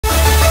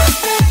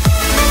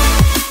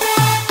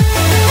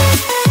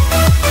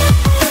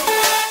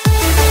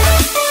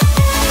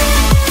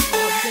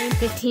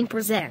2019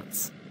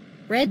 presents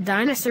Red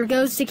Dinosaur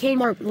Goes to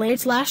Kmart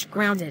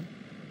Late/Grounded.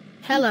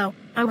 Hello,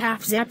 I'm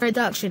Half Zap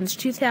Productions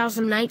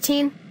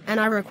 2019, and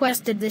I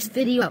requested this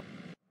video.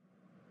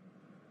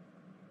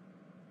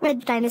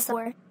 Red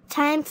Dinosaur,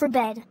 time for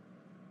bed.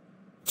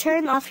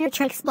 Turn off your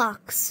tricks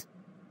box.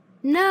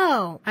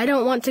 No, I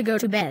don't want to go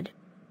to bed.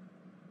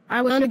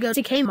 I want to go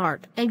to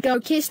Kmart and go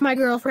kiss my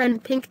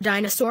girlfriend Pink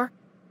Dinosaur.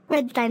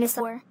 Red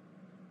Dinosaur.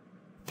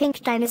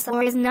 Pink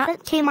Dinosaur is not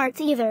at Kmart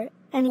either,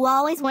 and you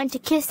always want to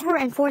kiss her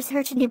and force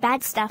her to do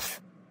bad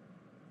stuff.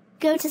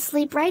 Go to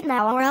sleep right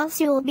now or else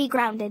you will be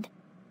grounded.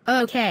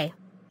 Okay.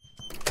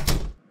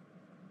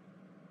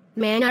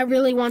 Man, I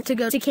really want to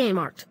go to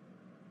Kmart.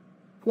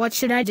 What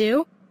should I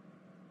do?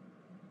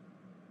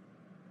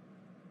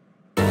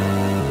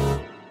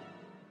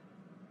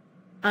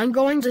 I'm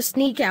going to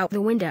sneak out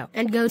the window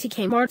and go to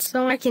Kmart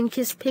so I can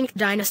kiss Pink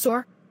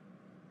Dinosaur.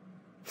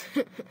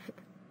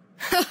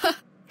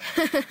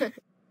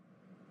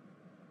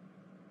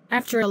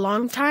 After a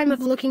long time of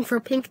looking for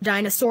Pink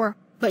Dinosaur,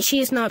 but she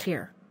is not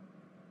here.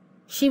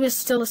 She was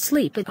still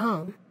asleep at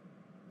home.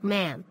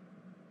 Man.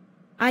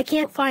 I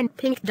can't find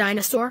Pink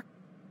Dinosaur.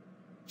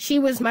 She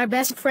was my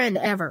best friend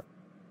ever.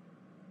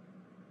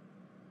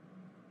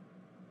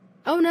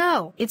 Oh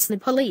no, it's the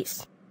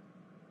police.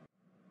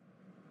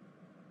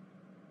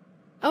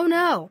 Oh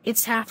no,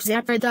 it's Half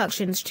Zap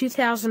Productions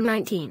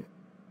 2019.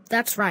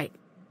 That's right.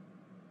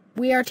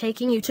 We are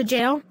taking you to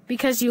jail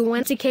because you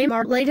went to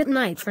Kmart late at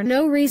night for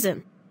no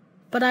reason.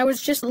 But I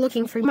was just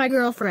looking for my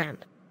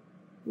girlfriend.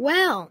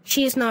 Well,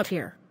 she is not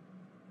here.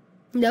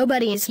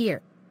 Nobody is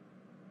here.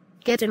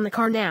 Get in the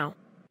car now.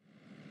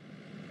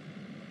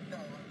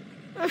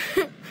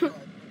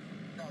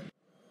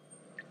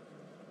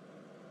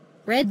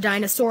 Red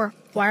Dinosaur,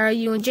 why are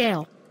you in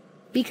jail?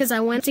 Because I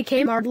went to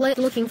Kmart late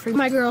looking for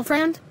my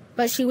girlfriend,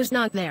 but she was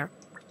not there.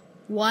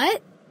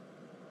 What?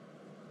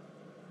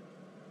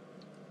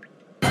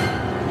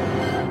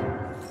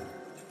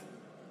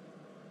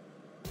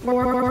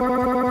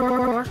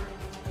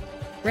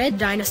 Red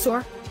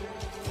Dinosaur,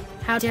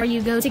 how dare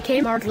you go to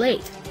Kmart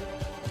late?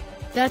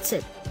 That's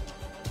it.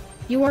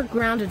 You are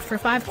grounded for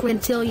 5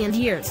 quintillion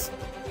years.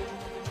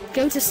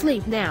 Go to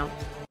sleep now.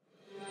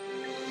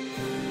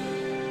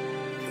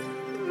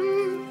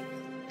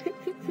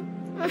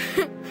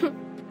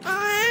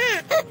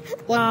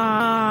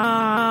 Wow.